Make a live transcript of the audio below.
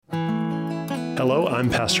Hello, I'm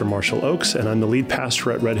Pastor Marshall Oaks, and I'm the lead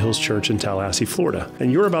pastor at Red Hills Church in Tallahassee, Florida.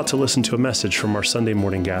 And you're about to listen to a message from our Sunday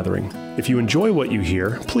morning gathering. If you enjoy what you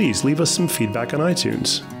hear, please leave us some feedback on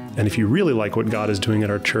iTunes. And if you really like what God is doing at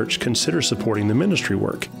our church, consider supporting the ministry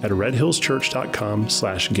work at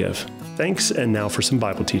redhillschurch.com/give. Thanks, and now for some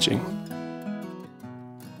Bible teaching.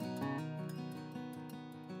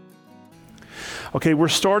 Okay, we're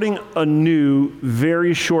starting a new,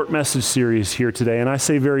 very short message series here today, and I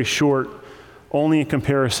say very short only in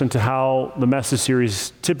comparison to how the message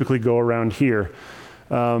series typically go around here.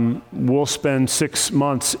 We'll spend 6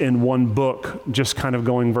 months in one book, just kind of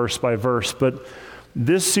going verse by verse, but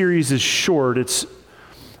this series is short.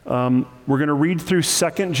 We're going to read through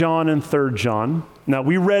 2 John and 3 John. Now,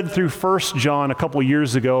 we read through 1 John a couple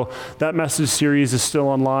years ago. That message series is still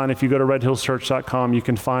online. If you go to redhillschurch.com, you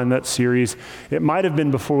can find that series. It might have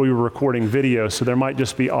been before we were recording video, so there might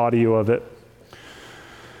just be audio of it.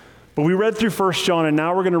 But we read through 1 John, and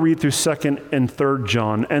now we're going to read through 2 and 3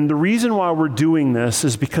 John. And the reason why we're doing this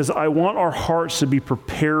is because I want our hearts to be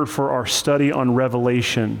prepared for our study on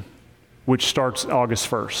Revelation, which starts August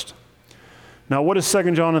 1st. Now, what does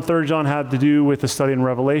 2 John and 3 John have to do with the study in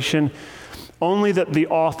Revelation? Only that the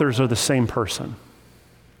authors are the same person.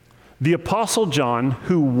 The Apostle John,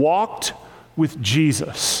 who walked with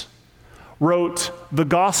Jesus, wrote the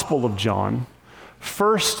Gospel of John,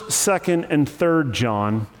 1st, 2nd, and 3rd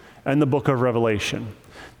John, and the book of Revelation.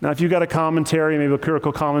 Now, if you've got a commentary, maybe a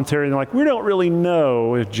critical commentary, and they're like, we don't really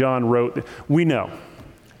know if John wrote it. We know.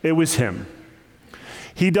 It was him.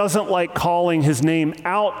 He doesn't like calling his name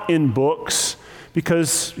out in books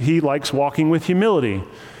because he likes walking with humility.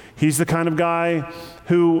 He's the kind of guy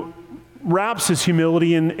who wraps his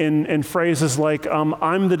humility in phrases like,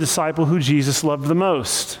 I'm the disciple who Jesus loved the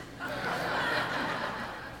most.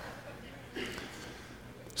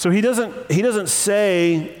 So he doesn't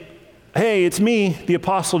say, hey, it's me, the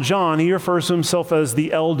Apostle John. He refers to himself as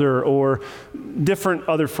the elder or different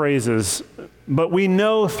other phrases. But we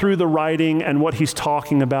know through the writing and what he's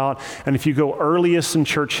talking about, and if you go earliest in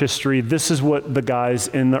church history, this is what the guys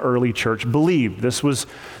in the early church believed. This is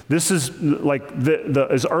like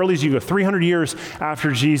as early as you go, 300 years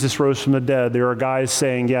after Jesus rose from the dead, there are guys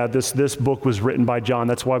saying, yeah, this book was written by John.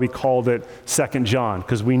 That's why we called it 2 John,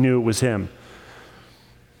 because we knew it was him.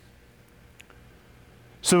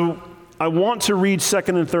 So I want to read 2nd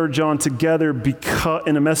and 3rd John together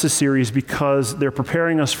in a message series because they're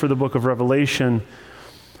preparing us for the book of Revelation,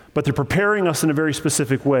 but they're preparing us in a very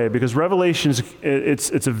specific way because Revelation,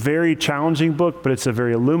 it's a very challenging book, but it's a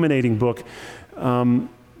very illuminating book. But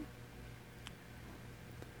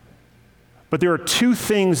there are two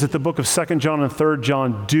things that the book of 2nd John and 3rd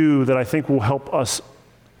John do that I think will help us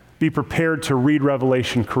be prepared to read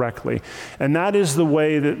Revelation correctly. And that is the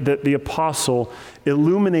way that the apostle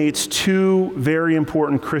illuminates two very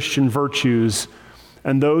important Christian virtues,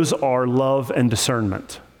 and those are love and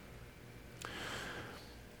discernment.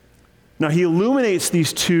 Now, he illuminates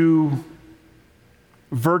these two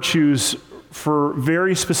virtues for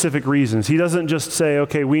very specific reasons. He doesn't just say,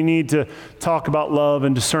 okay, we need to talk about love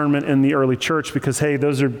and discernment in the early church because, hey,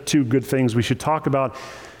 those are two good things we should talk about.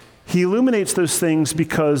 He illuminates those things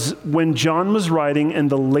because when John was writing in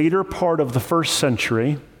the later part of the first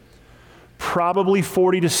century, probably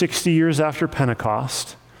 40 to 60 years after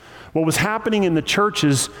Pentecost, what was happening in the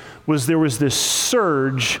churches was there was this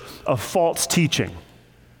surge of false teaching.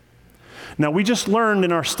 Now, we just learned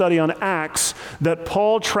in our study on Acts that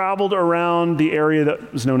Paul traveled around the area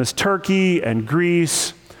that was known as Turkey and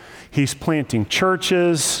Greece. He's planting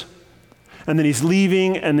churches. And then he's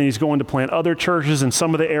leaving, and then he's going to plant other churches in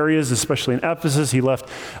some of the areas, especially in Ephesus. He left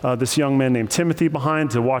this young man named Timothy behind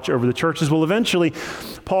to watch over the churches. Well, eventually,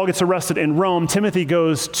 Paul gets arrested in Rome. Timothy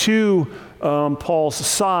goes to Paul's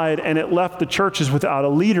side, and it left the churches without a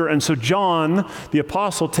leader. And so John, the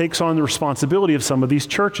apostle, takes on the responsibility of some of these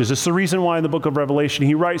churches. It's the reason why in the book of Revelation,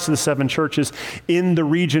 he writes to the 7 churches in the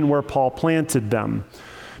region where Paul planted them,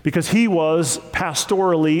 because he was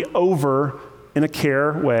pastorally over in a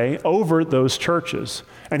care way over those churches.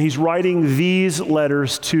 And he's writing these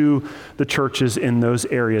letters to the churches in those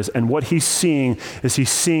areas. And what he's seeing is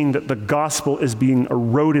that the gospel is being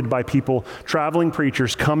eroded by people, traveling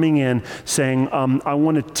preachers coming in saying, I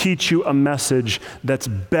want to teach you a message that's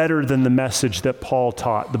better than the message that Paul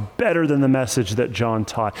taught, better than the message that John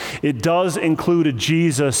taught. It does include a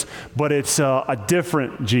Jesus, but it's a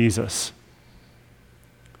different Jesus.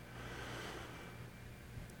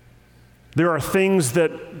 There are things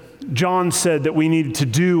that John said that we need to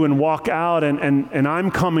do and walk out, and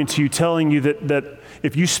I'm coming to you telling you that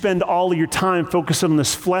if you spend all of your time focused on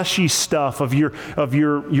this fleshy stuff of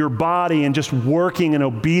your body and just working in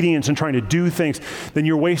obedience and trying to do things, then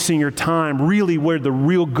you're wasting your time. Really, where the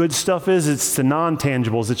real good stuff is, it's the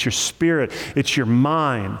non-tangibles, it's your spirit, it's your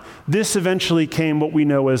mind. This eventually came what we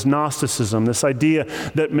know as Gnosticism, this idea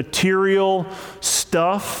that material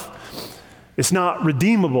stuff, it's not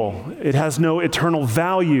redeemable. It has no eternal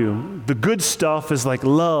value. The good stuff is like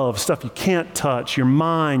love, stuff you can't touch, your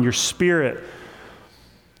mind, your spirit.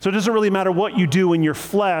 So it doesn't really matter what you do in your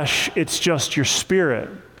flesh, it's just your spirit.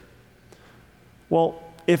 Well,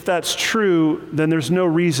 if that's true, then there's no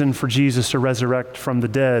reason for Jesus to resurrect from the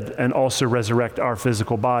dead and also resurrect our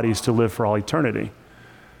physical bodies to live for all eternity.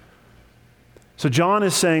 So John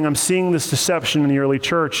is saying, I'm seeing this deception in the early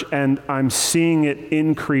church, and I'm seeing it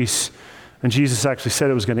increase. And Jesus actually said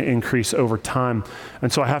it was going to increase over time.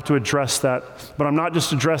 And so I have to address that. But I'm not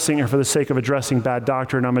just addressing it for the sake of addressing bad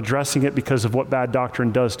doctrine. I'm addressing it because of what bad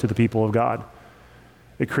doctrine does to the people of God.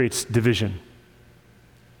 It creates division.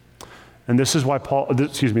 And this is why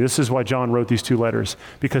this is why John wrote these two letters,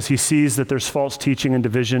 because he sees that there's false teaching and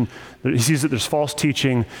division. He sees that there's false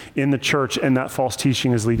teaching in the church, and that false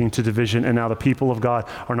teaching is leading to division. And now the people of God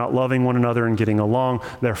are not loving one another and getting along.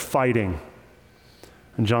 They're fighting.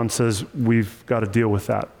 And John says, we've got to deal with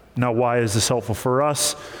that. Now, why is this helpful for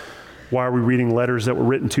us? Why are we reading letters that were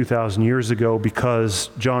written 2,000 years ago? Because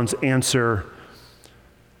John's answer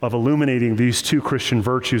of illuminating these two Christian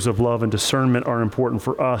virtues of love and discernment are important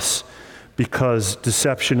for us, because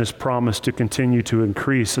deception is promised to continue to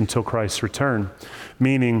increase until Christ's return.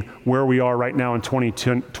 Meaning, where we are right now in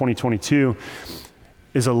 2022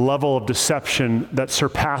 is a level of deception that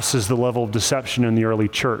surpasses the level of deception in the early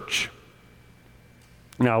church.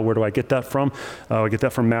 Now, where do I get that from? I get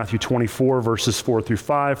that from Matthew 24, verses 4 through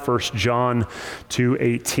 5, 1 John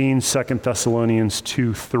 2:18, 2 Thessalonians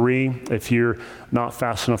 2:3. If you're not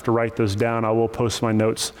fast enough to write those down, I will post my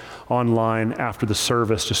notes online after the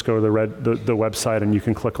service. Just go to the website and you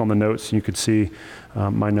can click on the notes and you can see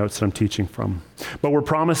my notes that I'm teaching from. But we're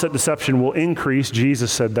promised that deception will increase.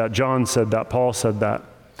 Jesus said that, John said that, Paul said that.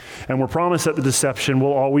 And we're promised that the deception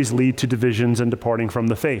will always lead to divisions and departing from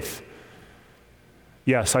the faith.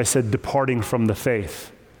 Yes, I said departing from the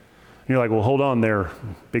faith. And you're like, well, hold on there,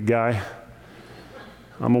 big guy.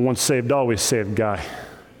 I'm a once saved, always saved guy.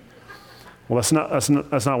 Well, that's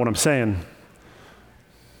not what I'm saying.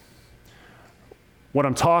 What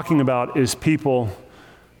I'm talking about is people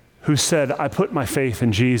who said, I put my faith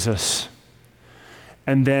in Jesus,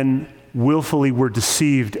 and then willfully were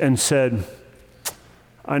deceived and said,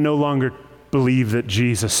 I no longer believe that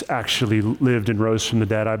Jesus actually lived and rose from the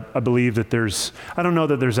dead. I believe that I don't know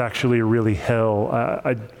that there's actually a really hell.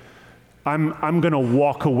 I'm going to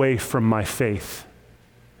walk away from my faith.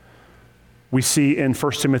 We see in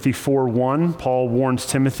 1 Timothy 4:1, Paul warns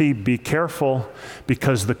Timothy, be careful,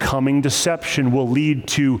 because the coming deception will lead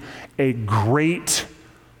to a great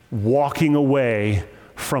walking away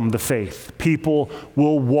from the faith. People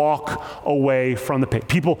will walk away from the faith.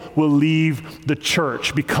 People will leave the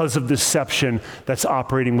church because of deception that's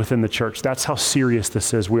operating within the church. That's how serious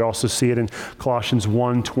this is. We also see it in Colossians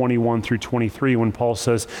 1:21 through 23 when Paul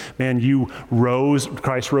says, man,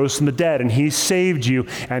 Christ rose from the dead and he saved you,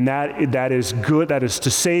 and that is good. That is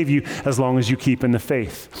to save you as long as you keep in the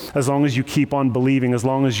faith, as long as you keep on believing, as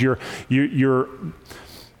long as your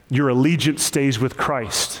allegiance stays with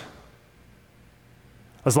Christ.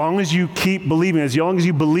 As long as you keep believing, as long as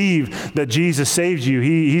you believe that Jesus saved you,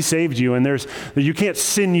 he saved you, and you can't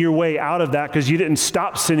sin your way out of that because you didn't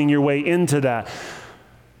stop sinning your way into that.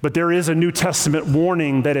 But there is a New Testament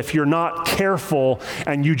warning that if you're not careful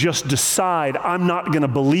and you just decide, I'm not going to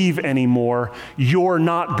believe anymore, you're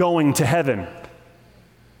not going to heaven.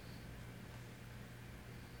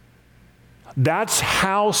 That's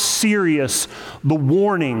how serious the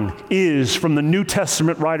warning is from the New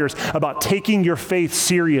Testament writers about taking your faith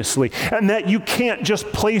seriously, and that you can't just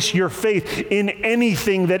place your faith in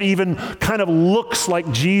anything that even kind of looks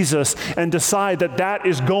like Jesus and decide that that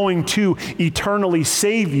is going to eternally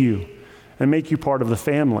save you and make you part of the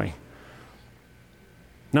family.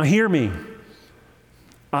 Now hear me.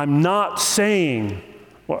 I'm not saying,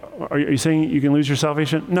 are you saying you can lose your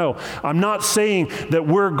salvation? No, I'm not saying that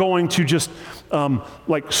we're going to just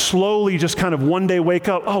like slowly just kind of one day wake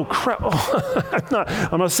up, oh crap,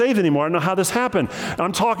 I'm not saved anymore. I don't know how this happened.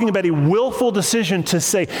 I'm talking about a willful decision to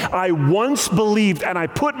say, I once believed and I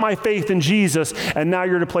put my faith in Jesus, and now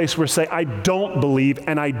you're at a place where say, I don't believe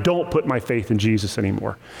and I don't put my faith in Jesus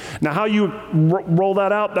anymore. Now how you roll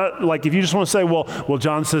that out, that, like if you just want to say, well,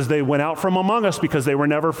 John says they went out from among us because they were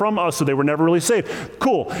never from us, so they were never really saved.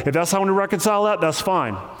 Cool. If that's how we reconcile that, that's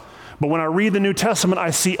fine. But when I read the New Testament, I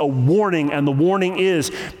see a warning, and the warning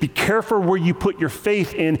is, be careful where you put your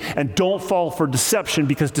faith in and don't fall for deception,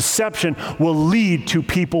 because deception will lead to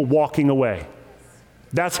people walking away.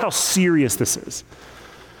 That's how serious this is.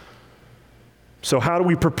 So how do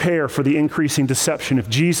we prepare for the increasing deception? If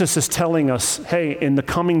Jesus is telling us, hey, in the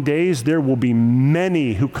coming days, there will be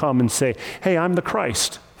many who come and say, hey, I'm the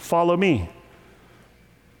Christ, follow me.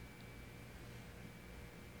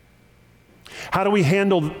 How do we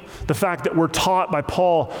handle the fact that we're taught by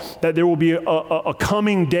Paul that there will be a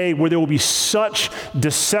coming day where there will be such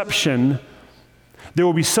deception, there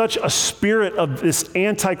will be such a spirit of this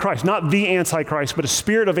Antichrist, not the Antichrist, but a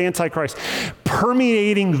spirit of Antichrist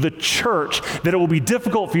permeating the church that it will be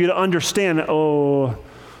difficult for you to understand, oh,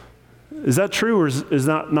 is that true or is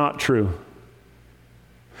that not true?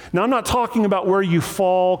 Now, I'm not talking about where you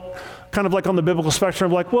fall kind of like on the biblical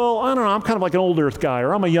spectrum of like, well, I don't know, I'm kind of like an old earth guy,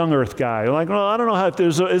 or I'm a young earth guy. Like, well, I don't know how,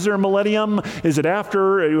 is there a millennium? Is it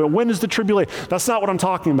after? When is the tribulation? That's not what I'm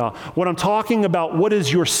talking about. What I'm talking about, what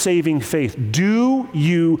is your saving faith? Do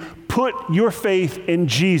you put your faith in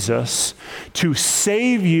Jesus to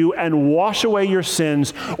save you and wash away your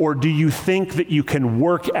sins, or do you think that you can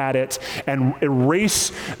work at it and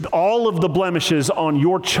erase all of the blemishes on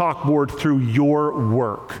your chalkboard through your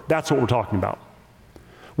work? That's what we're talking about.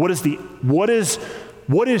 What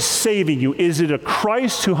is saving you? Is it a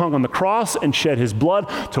Christ who hung on the cross and shed his blood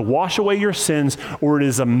to wash away your sins, or it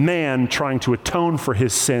is a man trying to atone for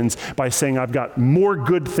his sins by saying, I've got more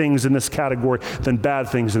good things in this category than bad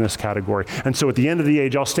things in this category. And so at the end of the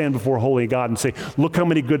age, I'll stand before holy God and say, look how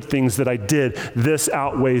many good things that I did. This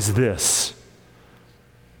outweighs this.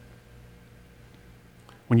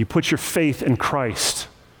 When you put your faith in Christ,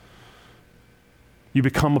 you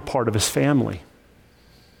become a part of his family.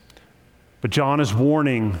 But John is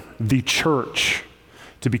warning the church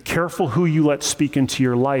to be careful who you let speak into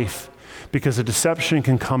your life, because a deception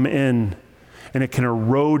can come in and it can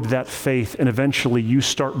erode that faith, and eventually you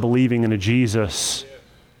start believing in a Jesus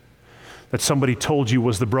that somebody told you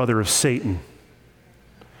was the brother of Satan.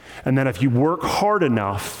 And that if you work hard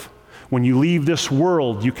enough, when you leave this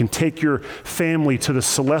world, you can take your family to the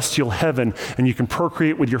celestial heaven, and you can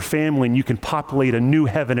procreate with your family, and you can populate a new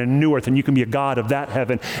heaven and a new earth, and you can be a God of that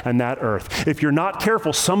heaven and that earth. If you're not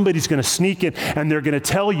careful, somebody's going to sneak in, and they're going to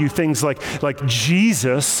tell you things like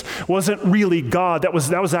Jesus wasn't really God. That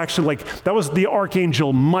was actually that was the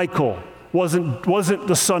archangel Michael. Wasn't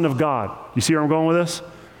the Son of God. You see where I'm going with this?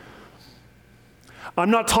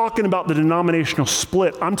 I'm not talking about the denominational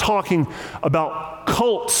split. I'm talking about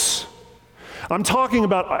cults. I'm talking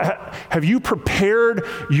about, have you prepared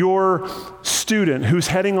your student who's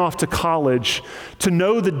heading off to college to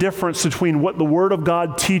know the difference between what the Word of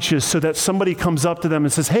God teaches, so that somebody comes up to them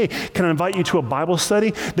and says, hey, can I invite you to a Bible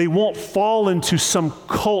study? They won't fall into some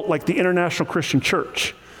cult like the International Christian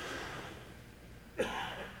Church.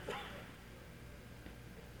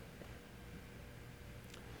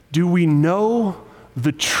 Do we know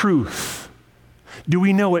the truth? Do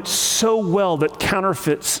we know it so well that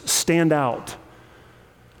counterfeits stand out?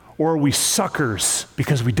 Or are we suckers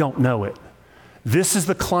because we don't know it? This is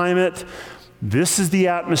the climate, this is the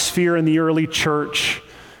atmosphere in the early church,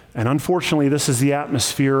 and unfortunately, this is the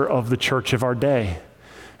atmosphere of the church of our day.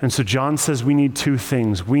 And so John says we need two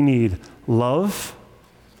things. We need love,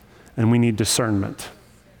 and we need discernment.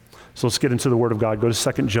 So let's get into the Word of God. Go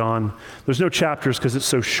to 2 John. There's no chapters because it's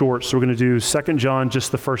so short, so we're going to do 2 John,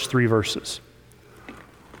 just the first 3 verses.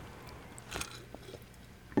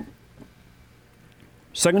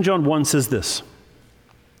 2 John 1 says this,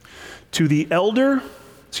 the elder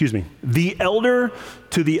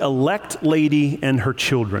to the elect lady and her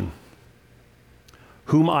children,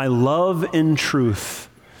 whom I love in truth,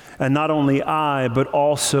 and not only I, but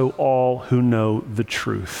also all who know the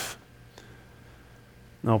truth.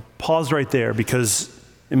 Now, pause right there, because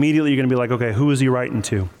immediately you're going to be like, okay, who is he writing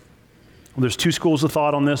to? Well, there's 2 schools of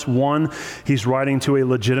thought on this. One, he's writing to a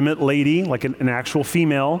legitimate lady, like an actual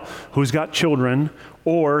female who's got children,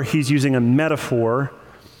 or he's using a metaphor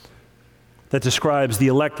that describes the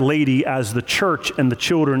elect lady as the church and the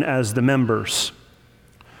children as the members.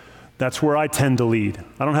 That's where I tend to lead.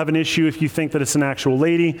 I don't have an issue if you think that it's an actual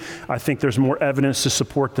lady. I think there's more evidence to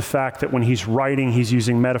support the fact that when he's writing, he's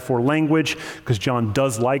using metaphor language, because John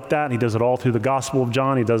does like that. He does it all through the Gospel of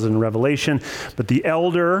John. He does it in Revelation. But the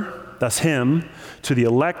elder, that's him, to the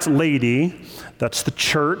elect lady, that's the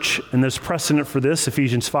church, and there's precedent for this,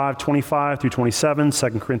 Ephesians 5:25 through 27,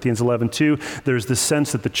 2 Corinthians 11:2. There's this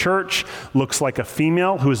sense that the church looks like a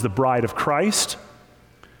female who is the bride of Christ,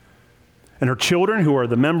 and her children, who are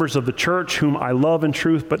the members of the church, whom I love in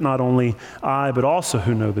truth, but not only I, but all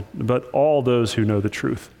those who know the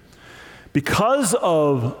truth. Because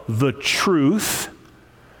of the truth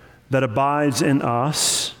that abides in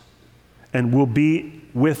us and will be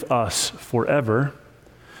with us forever,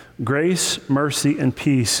 grace, mercy, and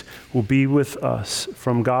peace will be with us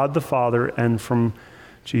from God the Father and from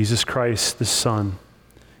Jesus Christ the Son,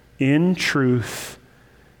 in truth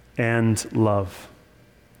and love.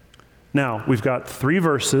 Now, we've got 3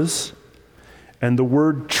 verses, and the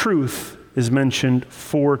word truth is mentioned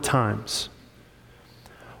 4 times.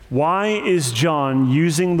 Why is John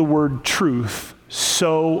using the word truth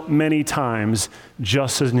so many times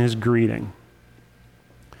just as in his greeting?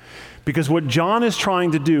 Because what John is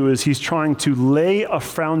trying to do is he's trying to lay a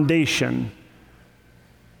foundation,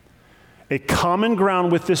 a common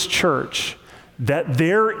ground with this church, that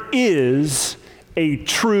there is a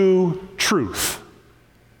true truth.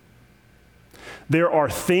 There are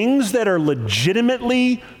things that are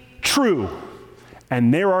legitimately true,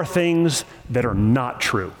 and there are things that are not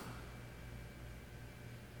true.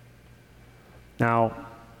 Now,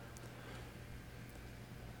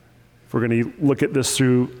 if we're going to look at this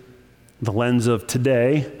through the lens of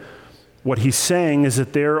today, what he's saying is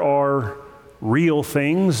that there are real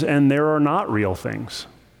things and there are not real things.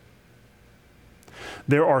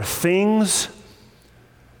 There are things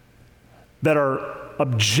that are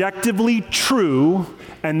objectively true,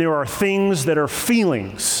 and there are things that are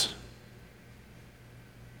feelings.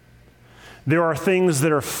 There are things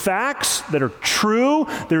that are facts that are true.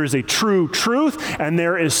 There is a true truth, and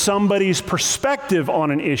there is somebody's perspective on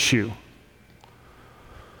an issue.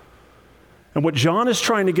 And what John is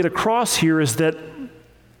trying to get across here is that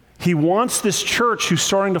he wants this church who's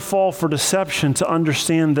starting to fall for deception to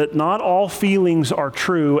understand that not all feelings are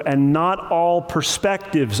true and not all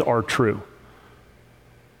perspectives are true.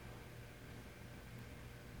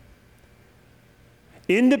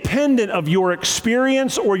 Independent of your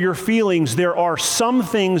experience or your feelings, there are some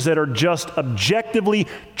things that are just objectively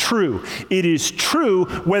true. It is true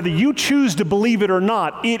whether you choose to believe it or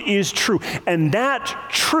not. It is true. And that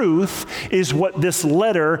truth is what this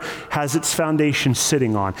letter has its foundation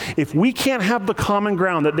sitting on. If we can't have the common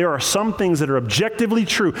ground that there are some things that are objectively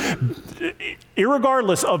true,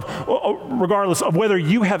 regardless of whether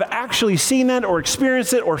you have actually seen that or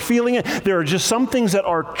experienced it or feeling it, there are just some things that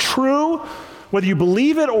are true, whether you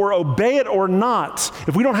believe it or obey it or not.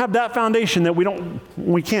 If we don't have that foundation, that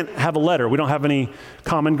we can't have a letter. We don't have any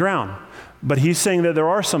common ground. But he's saying that there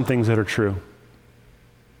are some things that are true.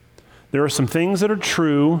 There are some things that are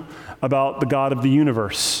true about the God of the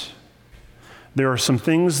universe. There are some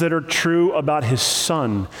things that are true about his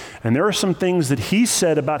Son. And there are some things that he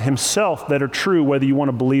said about himself that are true whether you want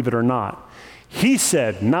to believe it or not. He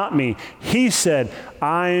said, not me, he said,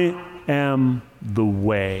 I am the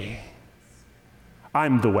way.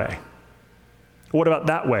 I'm the way. What about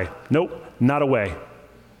that way? Nope, not a way.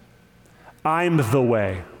 I'm the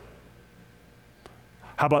way.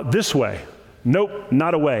 How about this way? Nope,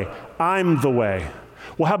 not a way. I'm the way.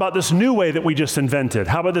 Well, how about this new way that we just invented?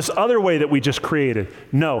 How about this other way that we just created?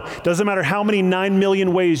 No, doesn't matter how many 9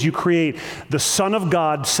 million ways you create. The Son of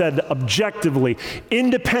God said objectively,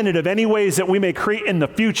 independent of any ways that we may create in the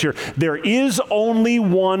future, there is only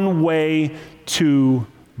one way to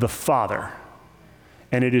the Father.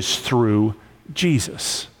 And it is through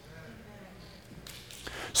Jesus.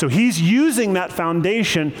 So he's using that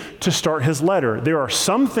foundation to start his letter. There are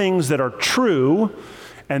some things that are true,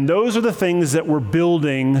 and those are the things that we're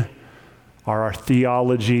building our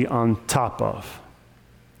theology on top of.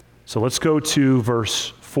 So let's go to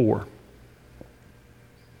verse 4.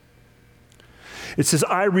 It says,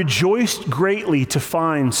 I rejoiced greatly to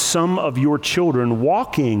find some of your children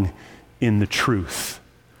walking in the truth,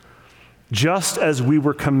 just as we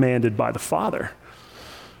were commanded by the Father.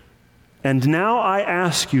 And now I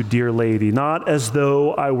ask you, dear lady, not as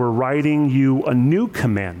though I were writing you a new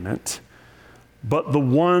commandment, but the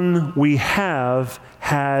one we have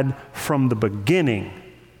had from the beginning.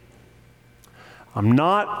 I'm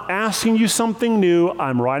not asking you something new.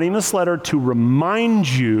 I'm writing this letter to remind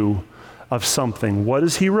you of something. What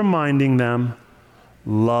is he reminding them?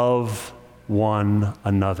 Love one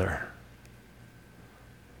another.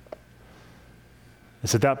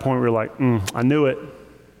 It's at that point we're like, I knew it.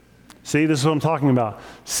 See, this is what I'm talking about.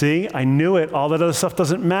 See, I knew it. All that other stuff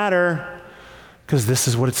doesn't matter because this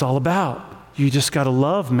is what it's all about. You just got to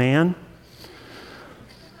love, man.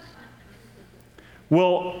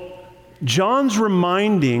 Well, John's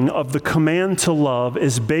reminding of the command to love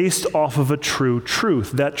is based off of a true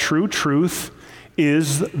truth. That true truth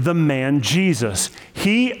is the man Jesus.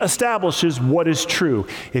 He establishes what is true.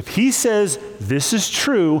 If he says this is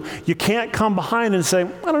true, you can't come behind and say,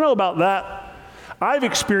 I don't know about that. I've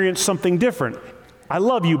experienced something different. I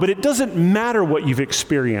love you, but it doesn't matter what you've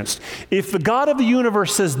experienced. If the God of the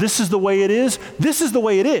universe says this is the way it is, this is the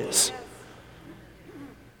way it is.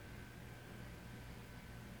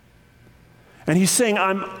 And he's saying,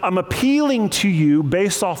 I'm appealing to you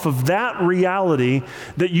based off of that reality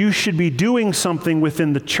that you should be doing something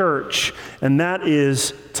within the church, and that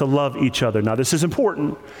is to love each other. Now, this is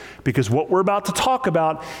important because what we're about to talk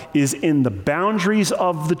about is in the boundaries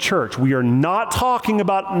of the church. We are not talking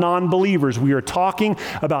about non-believers. We are talking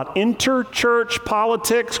about inter-church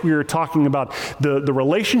politics. We are talking about the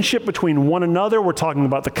relationship between one another. We're talking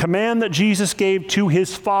about the command that Jesus gave to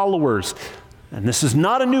his followers. And this is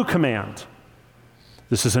not a new command.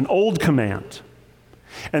 This is an old command.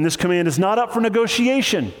 And this command is not up for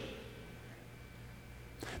negotiation.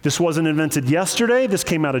 This wasn't invented yesterday. This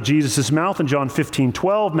came out of Jesus' mouth in John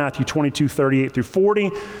 15:12, Matthew 22:38 through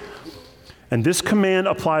 40. And this command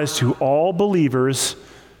applies to all believers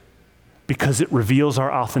because it reveals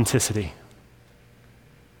our authenticity.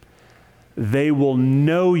 They will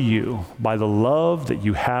know you by the love that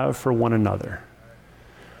you have for one another.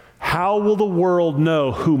 How will the world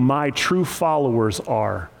know who my true followers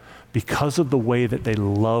are? Because of the way that they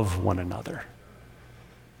love one another.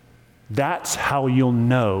 That's how you'll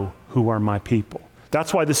know who are my people.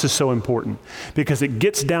 That's why this is so important, because it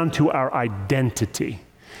gets down to our identity.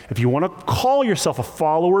 If you want to call yourself a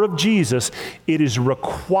follower of Jesus, it is a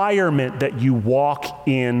requirement that you walk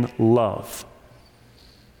in love.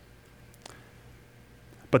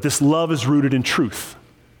 But this love is rooted in truth.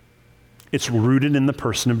 It's rooted in the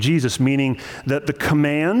person of Jesus, meaning that the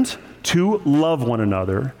command to love one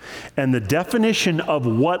another and the definition of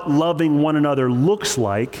what loving one another looks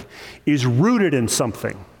like is rooted in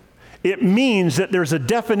something. It means that there's a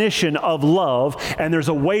definition of love and there's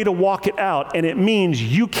a way to walk it out, and it means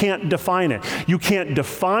you can't define it. You can't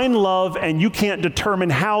define love and you can't determine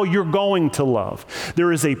how you're going to love.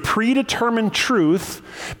 There is a predetermined truth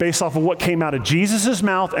based off of what came out of Jesus'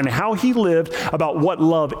 mouth and how he lived about what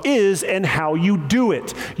love is and how you do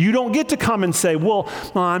it. You don't get to come and say, well,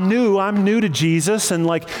 I'm new to Jesus, and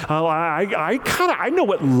I know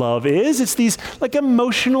what love is. It's these like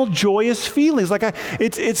emotional, joyous feelings.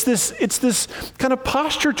 It's this kind of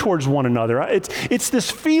posture towards one another. It's this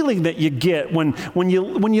feeling that you get when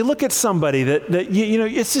you look at somebody that you know,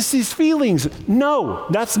 it's just these feelings. No,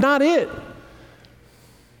 that's not it.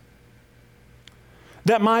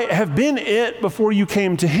 That might have been it before you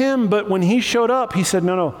came to him, but when he showed up, he said,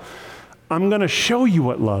 no, I'm going to show you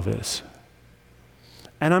what love is.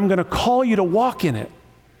 And I'm going to call you to walk in it.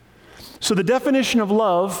 So the definition of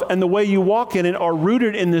love and the way you walk in it are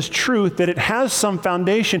rooted in this truth that it has some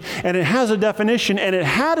foundation and it has a definition, and it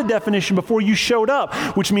had a definition before you showed up,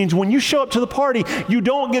 which means when you show up to the party, you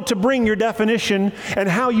don't get to bring your definition and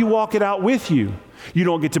how you walk it out with you. You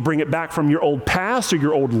don't get to bring it back from your old past or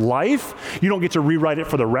your old life. You don't get to rewrite it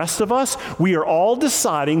for the rest of us. We are all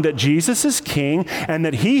deciding that Jesus is king and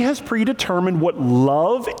that he has predetermined what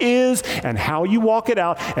love is and how you walk it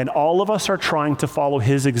out, and all of us are trying to follow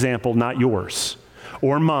his example, not yours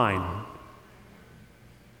or mine.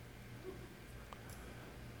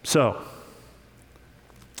 So,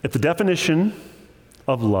 if the definition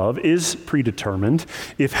of love is predetermined,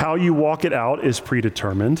 if how you walk it out is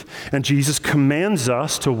predetermined, and Jesus commands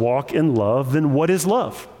us to walk in love, then what is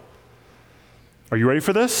love? Are you ready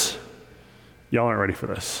for this? Y'all aren't ready for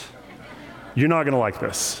this. You're not going to like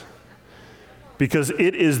this, because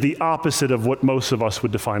it is the opposite of what most of us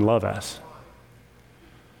would define love as.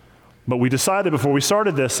 But we decided before we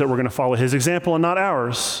started this that we're going to follow his example and not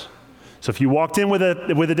ours. So if you walked in with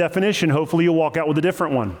a definition, hopefully you'll walk out with a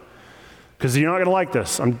different one. Because you're not going to like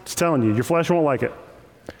this. I'm just telling you, your flesh won't like it.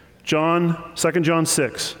 2 John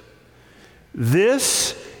 6.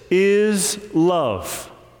 This is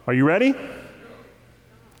love. Are you ready?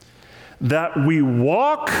 That we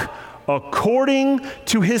walk according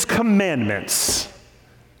to his commandments.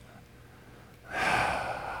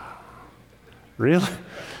 Really?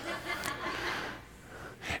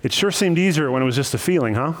 It sure seemed easier when it was just a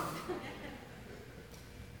feeling, huh?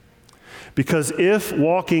 Because if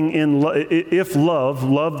love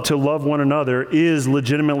to love one another is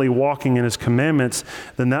legitimately walking in his commandments,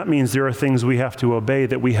 then that means there are things we have to obey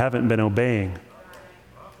that we haven't been obeying.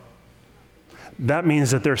 That means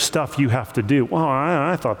that there's stuff you have to do. Well,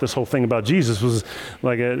 I thought this whole thing about Jesus was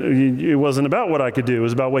like, it wasn't about what I could do. It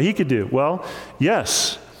was about what he could do. Well,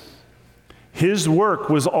 yes. His work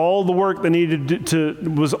was all the work that needed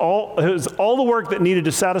all the work that needed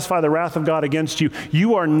to satisfy the wrath of God against you.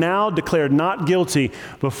 You are now declared not guilty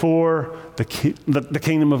before the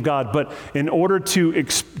kingdom of God. But in order to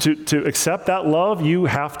accept that love, you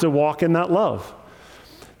have to walk in that love.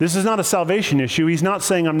 This is not a salvation issue. He's not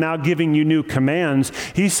saying, I'm now giving you new commands.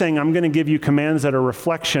 He's saying, I'm going to give you commands that are a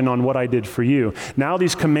reflection on what I did for you. Now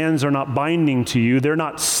these commands are not binding to you. They're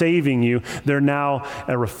not saving you. They're now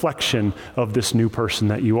a reflection of this new person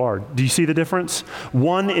that you are. Do you see the difference?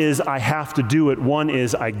 One is, I have to do it. One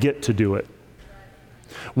is, I get to do it.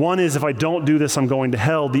 One is, if I don't do this, I'm going to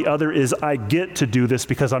hell. The other is, I get to do this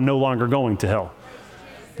because I'm no longer going to hell.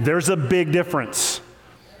 There's a big difference.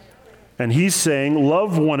 And he's saying,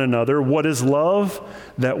 love one another. What is love?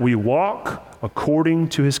 That we walk according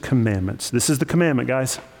to his commandments. This is the commandment,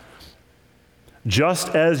 guys. Just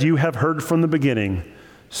as you have heard from the beginning,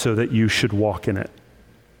 so that you should walk in it.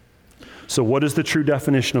 So what is the true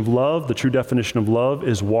definition of love? The true definition of love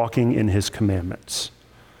is walking in his commandments.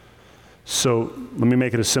 So let me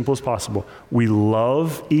make it as simple as possible. We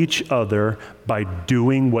love each other by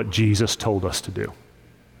doing what Jesus told us to do.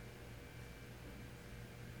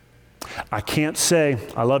 I can't say,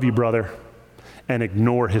 I love you, brother, and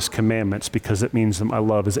ignore his commandments because it means that my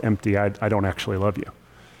love is empty. I don't actually love you.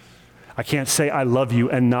 I can't say I love you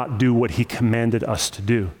and not do what he commanded us to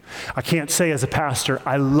do. I can't say as a pastor,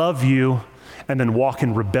 I love you, and then walk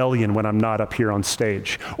in rebellion when I'm not up here on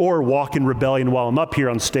stage. Or walk in rebellion while I'm up here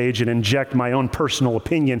on stage and inject my own personal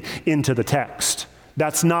opinion into the text.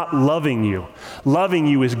 That's not loving you. Loving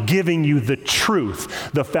you is giving you the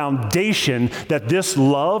truth, the foundation that this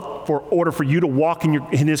love, for order for you to walk in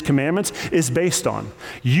his commandments, is based on.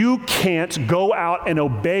 You can't go out and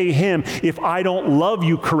obey him if I don't love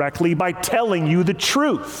you correctly by telling you the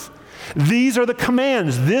truth. These are the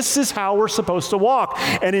commands. This is how we're supposed to walk.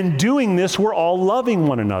 And in doing this, we're all loving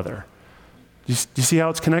one another. Do you see how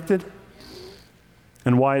it's connected?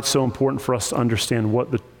 And why it's so important for us to understand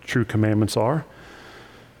what the true commandments are?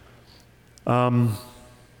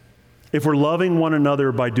 If we're loving one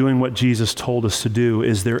another by doing what Jesus told us to do,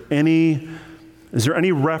 is there any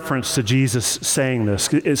reference to Jesus saying this?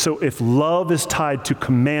 So if love is tied to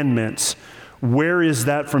commandments, where is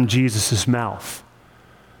that from Jesus' mouth?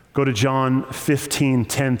 Go to John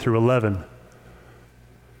 15:10 through 11.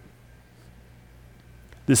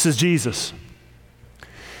 This is Jesus.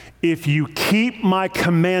 If you keep my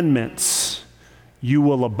commandments, you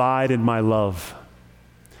will abide in my love.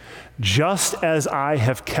 Just as I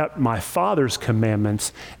have kept my Father's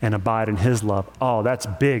commandments and abide in his love. Oh, that's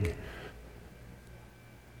big.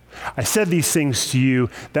 I said these things to you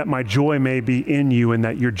that my joy may be in you and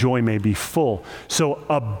that your joy may be full. So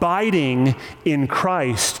abiding in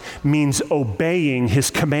Christ means obeying his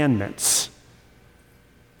commandments.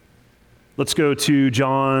 Let's go to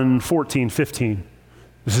John 14:15.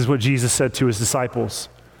 This is what Jesus said to his disciples.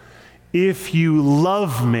 If you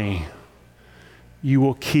love me, you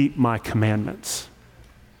will keep my commandments.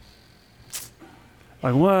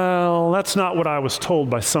 Like, well, that's not what I was told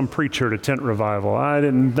by some preacher at a tent revival. I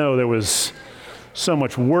didn't know there was so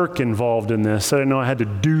much work involved in this. I didn't know I had to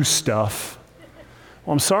do stuff.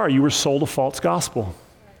 Well, I'm sorry, you were sold a false gospel.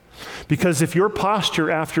 Because if your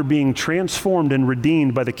posture after being transformed and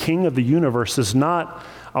redeemed by the King of the universe is not,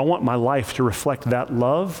 I want my life to reflect that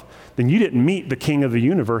love, then you didn't meet the King of the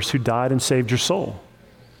universe who died and saved your soul.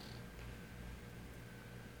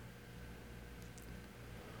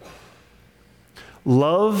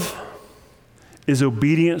 Love is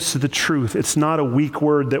obedience to the truth. It's not a weak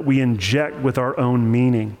word that we inject with our own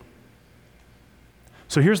meaning.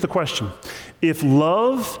 So here's the question. If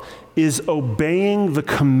love is obeying the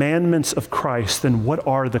commandments of Christ, then what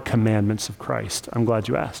are the commandments of Christ? I'm glad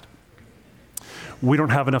you asked. We don't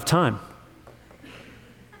have enough time.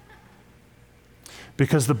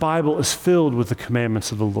 Because the Bible is filled with the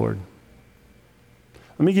commandments of the Lord.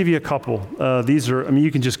 Let me give you a couple.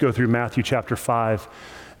 You can just go through Matthew chapter 5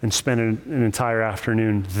 and spend an entire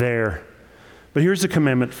afternoon there. But here's the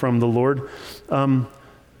commandment from the Lord.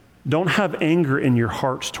 Don't have anger in your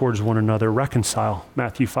hearts towards one another. Reconcile.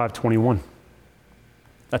 Matthew 5:21.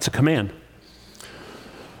 That's a command.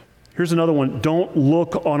 Here's another one. Don't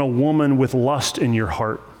look on a woman with lust in your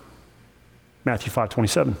heart. Matthew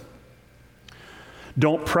 5:27.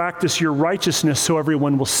 Don't practice your righteousness so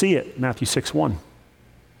everyone will see it, Matthew 6:1.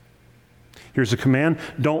 Here's a command,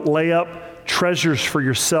 don't lay up treasures for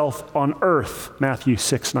yourself on earth, Matthew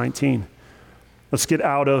 6:19. Let's get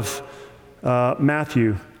out of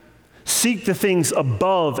Matthew. Seek the things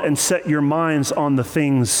above and set your minds on the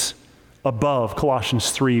things above,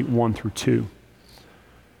 Colossians 3:1-2.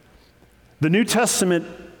 The New Testament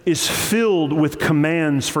is filled with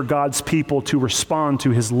commands for God's people to respond to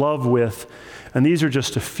his love with, and these are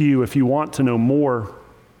just a few. If you want to know more,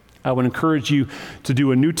 I would encourage you to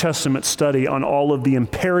do a New Testament study on all of the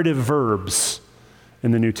imperative verbs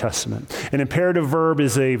in the New Testament. An imperative verb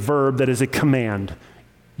is a verb that is a command.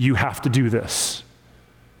 You have to do this.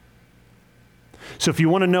 So if you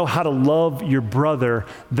want to know how to love your brother,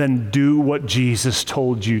 then do what Jesus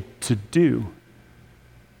told you to do.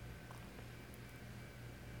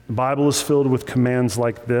 The Bible is filled with commands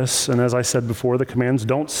like this, and as I said before, the commands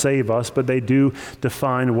don't save us, but they do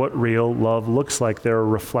define what real love looks like. They're a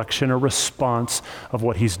reflection, a response of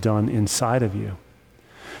what he's done inside of you.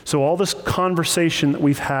 So all this conversation that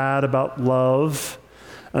we've had about love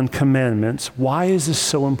and commandments, why is this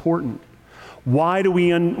so important? Why do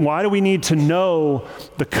we need to know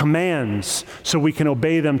the commands so we can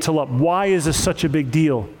obey them to love? Why is this such a big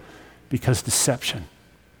deal? Because deception.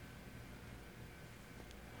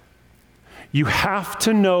 You have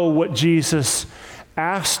to know what Jesus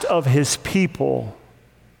asked of his people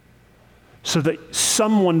so that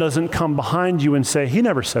someone doesn't come behind you and say, he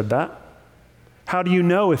never said that. How do you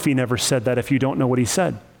know if he never said that if you don't know what he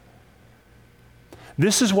said?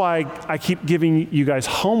 This is why I keep giving you guys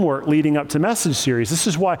homework leading up to message series. This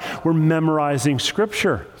is why we're memorizing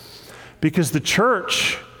scripture. Because the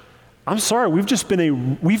church, I'm sorry, we've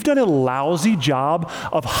done a lousy job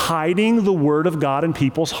of hiding the word of God in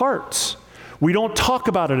people's hearts. We don't talk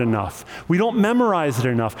about it enough. We don't memorize it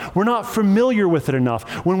enough. We're not familiar with it enough.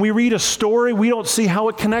 When we read a story, we don't see how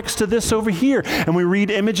it connects to this over here. And we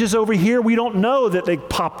read images over here, we don't know that they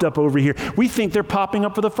popped up over here. We think they're popping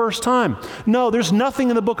up for the first time. No, there's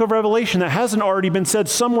nothing in the book of Revelation that hasn't already been said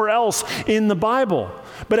somewhere else in the Bible.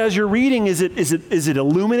 But as you're reading, is it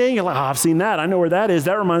illuminating? You're like, I've seen that. I know where that is.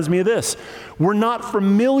 That reminds me of this. We're not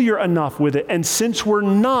familiar enough with it. And since we're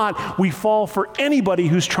not, we fall for anybody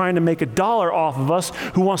who's trying to make a dollar off of us,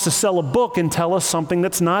 who wants to sell a book and tell us something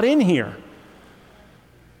that's not in here.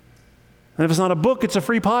 And if it's not a book, it's a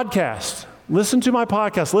free podcast. Listen to my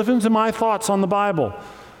podcast. Listen to my thoughts on the Bible.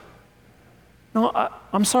 No,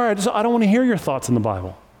 I'm sorry. I don't want to hear your thoughts on the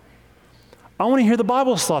Bible. I want to hear the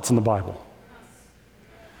Bible's thoughts on the Bible.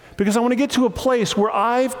 Because I want to get to a place where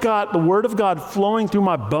I've got the Word of God flowing through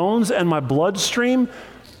my bones and my bloodstream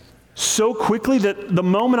so quickly that the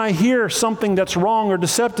moment I hear something that's wrong or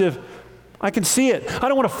deceptive, I can see it. I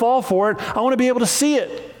don't want to fall for it. I want to be able to see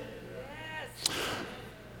it.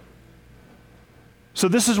 So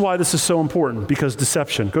this is why this is so important, because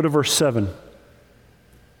deception. Go to verse 7.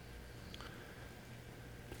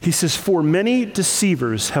 He says, for many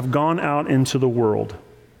deceivers have gone out into the world.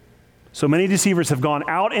 So many deceivers have gone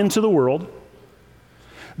out into the world,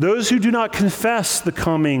 those who do not confess the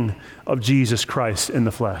coming of Jesus Christ in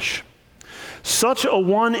the flesh. Such a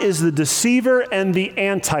one is the deceiver and the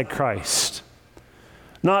Antichrist.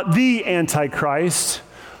 Not the Antichrist,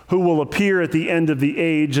 who will appear at the end of the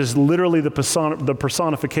age as literally the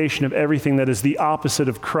personification of everything that is the opposite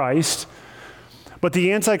of Christ, but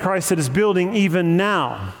the Antichrist that is building even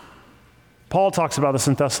now. Paul talks about this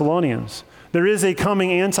in Thessalonians. There is a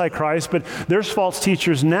coming Antichrist, but there's false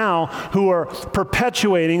teachers now who are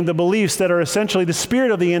perpetuating the beliefs that are essentially the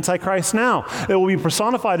spirit of the Antichrist now. It will be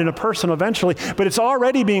personified in a person eventually, but it's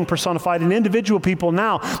already being personified in individual people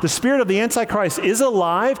now. The spirit of the Antichrist is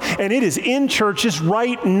alive, and it is in churches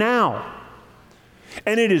right now.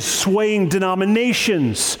 And it is swaying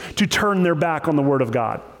denominations to turn their back on the Word of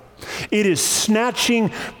God. It is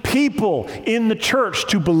snatching people in the church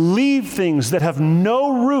to believe things that have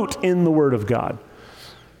no root in the Word of God.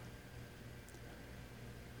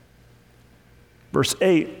 Verse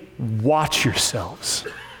 8, watch yourselves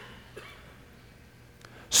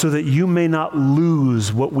so that you may not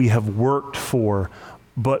lose what we have worked for,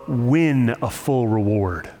 but win a full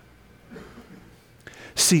reward.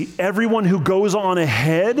 See, everyone who goes on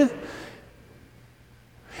ahead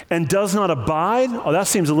and does not abide, that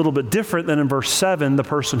seems a little bit different than in verse 7, the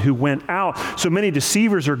person who went out. So many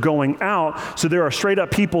deceivers are going out. So there are straight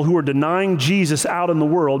up people who are denying Jesus out in the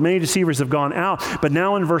world. Many deceivers have gone out. But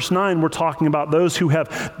now in verse 9, we're talking about those who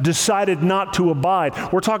have decided not to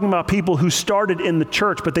abide. We're talking about people who started in the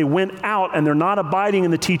church, but they went out and they're not abiding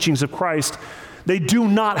in the teachings of Christ. They do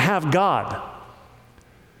not have God.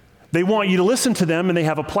 They want you to listen to them, and they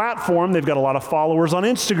have a platform. They've got a lot of followers on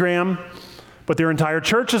Instagram, but their entire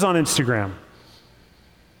church is on Instagram.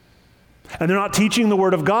 And they're not teaching the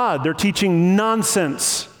Word of God. They're teaching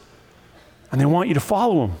nonsense. And they want you to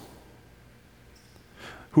follow them.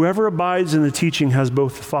 Whoever abides in the teaching has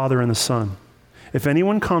both the Father and the Son. If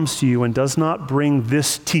anyone comes to you and does not bring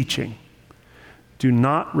this teaching, do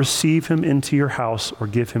not receive him into your house or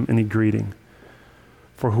give him any greeting.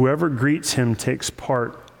 For whoever greets him takes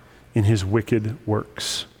part in his wicked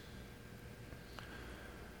works.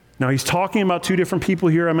 Now he's talking about two different people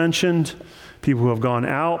here I mentioned. People who have gone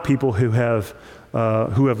out, people who have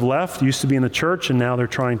left, used to be in the church, and now they're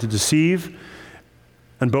trying to deceive.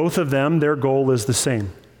 And both of them, their goal is the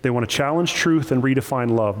same. They want to challenge truth and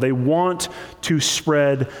redefine love. They want to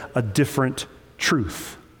spread a different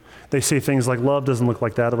truth. They say things like, love doesn't look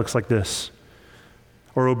like that, it looks like this.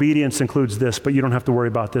 Or obedience includes this, but you don't have to worry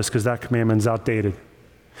about this because that commandment is outdated.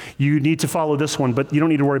 You need to follow this one, but you don't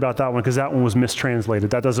need to worry about that one because that one was mistranslated.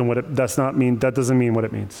 That doesn't mean what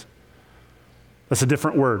it means. That's a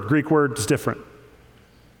different word. Greek word is different.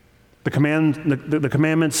 The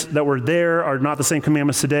commandments that were there are not the same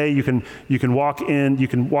commandments today. You can walk in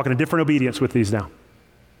a different obedience with these now.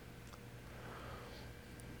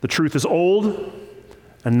 The truth is old,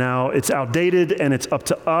 and now it's outdated, and it's up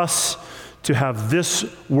to us to have this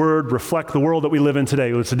word reflect the world that we live in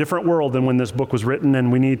today. It's a different world than when this book was written,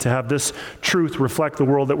 and we need to have this truth reflect the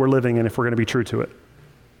world that we're living in if we're going to be true to it.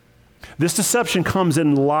 This deception comes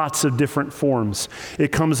in lots of different forms.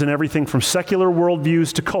 It comes in everything from secular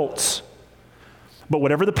worldviews to cults. But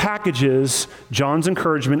whatever the package is, John's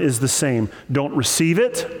encouragement is the same. Don't receive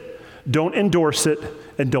it, don't endorse it,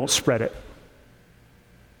 and don't spread it.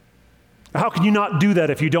 How can you not do that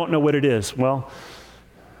if you don't know what it is? Well,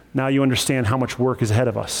 now you understand how much work is ahead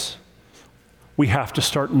of us. We have to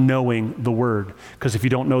start knowing the Word, because if you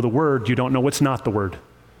don't know the Word, you don't know what's not the Word.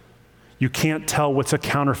 You can't tell what's a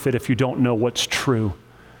counterfeit if you don't know what's true.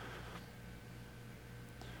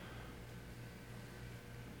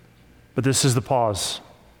 But this is the pause.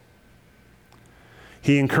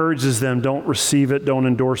 He encourages them, don't receive it, don't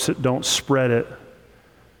endorse it, don't spread it.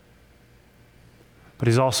 But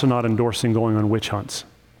he's also not endorsing going on witch hunts.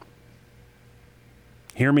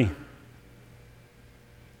 Hear me.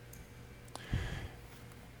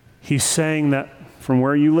 He's saying that from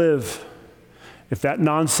where you live, if that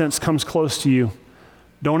nonsense comes close to you,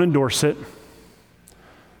 don't endorse it.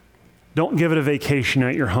 Don't give it a vacation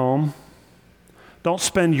at your home. Don't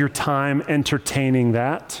spend your time entertaining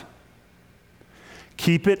that.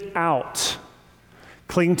 Keep it out.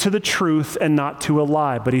 Cling to the truth and not to a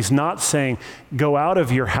lie. But he's not saying go out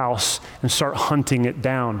of your house and start hunting it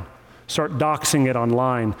down. Start doxing it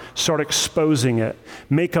online. Start exposing it.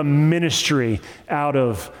 Make a ministry out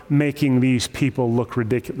of making these people look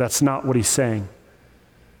ridiculous. That's not what he's saying.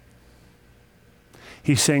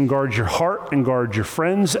 He's saying guard your heart and guard your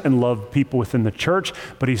friends and love people within the church,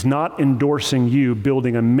 but he's not endorsing you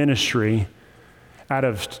building a ministry out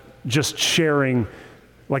of just sharing,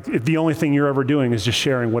 like if the only thing you're ever doing is just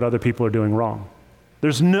sharing what other people are doing wrong.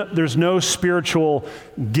 There's no spiritual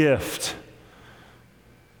gift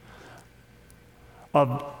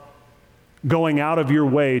of going out of your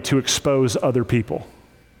way to expose other people.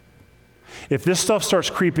 If this stuff starts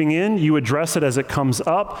creeping in, you address it as it comes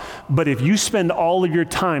up. But if you spend all of your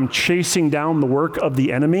time chasing down the work of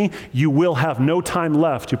the enemy, you will have no time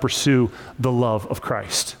left to pursue the love of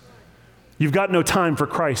Christ. You've got no time for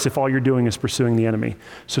Christ if all you're doing is pursuing the enemy.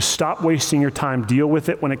 So stop wasting your time. Deal with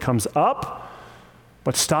it when it comes up,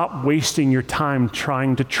 but stop wasting your time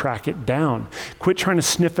trying to track it down. Quit trying to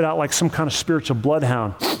sniff it out like some kind of spiritual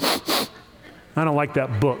bloodhound. I don't like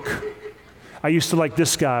that book. I used to like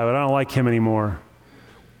this guy, but I don't like him anymore.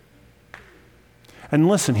 And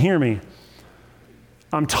listen, hear me.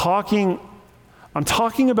 I'm talking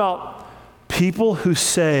about people who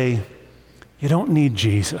say, you don't need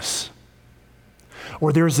Jesus.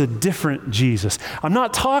 Or there's a different Jesus. I'm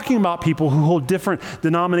not talking about people who hold different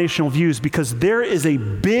denominational views, because there is a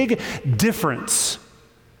big difference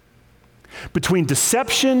between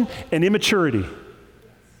deception and immaturity.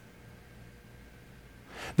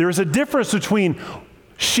 There is a difference between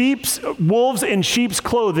wolves in sheep's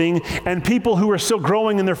clothing and people who are still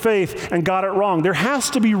growing in their faith and got it wrong. There has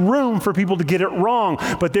to be room for people to get it wrong,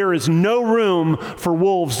 but there is no room for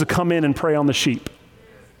wolves to come in and prey on the sheep.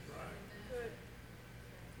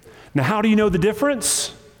 Now, how do you know the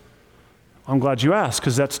difference? I'm glad you asked,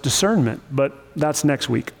 because that's discernment, but that's next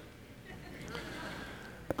week.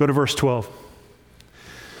 Go to verse 12.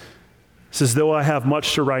 It says, though I have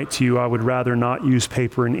much to write to you, I would rather not use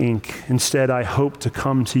paper and ink. Instead, I hope to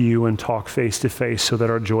come to you and talk face to face so that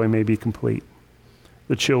our joy may be complete.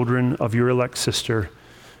 The children of your elect sister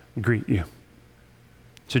greet you.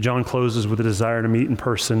 So John closes with a desire to meet in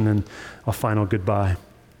person and a final goodbye.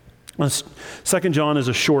 2 John is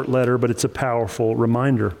a short letter, but it's a powerful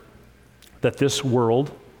reminder that this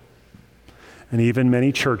world and even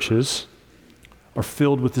many churches are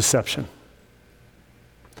filled with deception.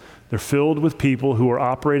 They're filled with people who are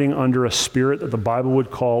operating under a spirit that the Bible would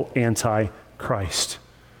call anti-Christ.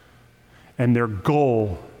 And their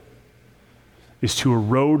goal is to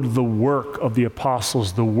erode the work of the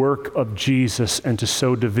apostles, the work of Jesus, and to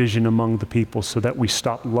sow division among the people so that we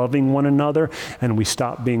stop loving one another and we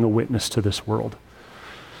stop being a witness to this world.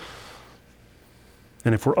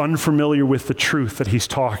 And if we're unfamiliar with the truth that he's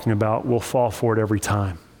talking about, we'll fall for it every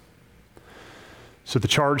time. So the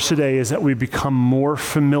charge today is that we become more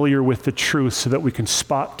familiar with the truth so that we can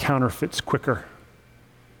spot counterfeits quicker.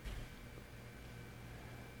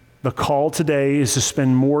 The call today is to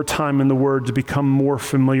spend more time in the Word, to become more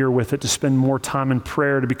familiar with it, to spend more time in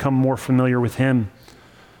prayer, to become more familiar with Him.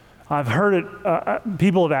 I've heard it,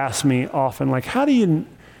 people have asked me often, like, how do you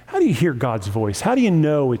hear God's voice? How do you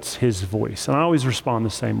know it's His voice? And I always respond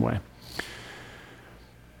the same way.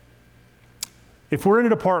 If we're in a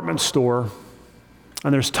department store,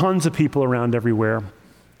 and there's tons of people around everywhere,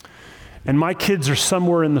 and my kids are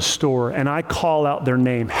somewhere in the store, and I call out their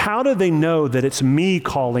name, how do they know that it's me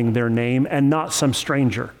calling their name and not some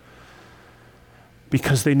stranger?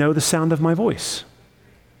 Because they know the sound of my voice.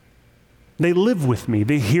 They live with me.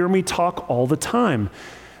 They hear me talk all the time.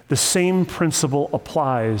 The same principle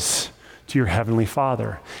applies to your Heavenly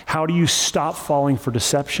Father. How do you stop falling for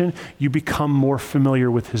deception? You become more familiar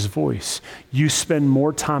with His voice. You spend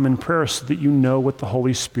more time in prayer so that you know what the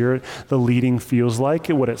Holy Spirit, the leading, feels like,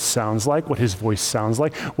 and what it sounds like, what His voice sounds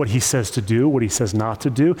like, what He says to do, what He says not to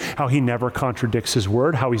do, how He never contradicts His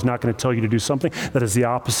word, how He's not going to tell you to do something that is the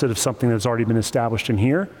opposite of something that's already been established in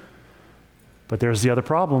here. But there's the other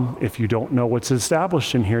problem. If you don't know what's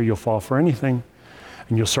established in here, you'll fall for anything.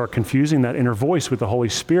 And you'll start confusing that inner voice with the Holy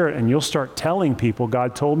Spirit, and you'll start telling people,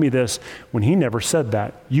 God told me this, when He never said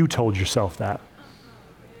that. You told yourself that.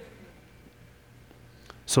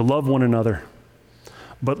 So love one another,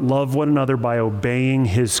 but love one another by obeying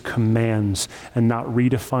His commands and not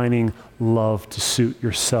redefining love to suit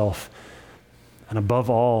yourself. And above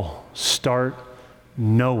all, start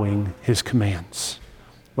knowing His commands.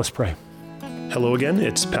 Let's pray. Hello again,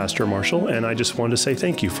 it's Pastor Marshall, and I just wanted to say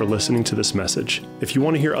thank you for listening to this message. If you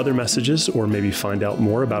want to hear other messages or maybe find out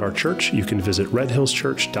more about our church, you can visit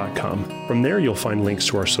redhillschurch.com. From there, you'll find links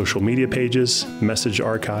to our social media pages, message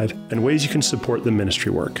archive, and ways you can support the ministry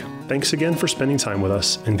work. Thanks again for spending time with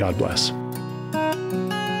us, and God bless.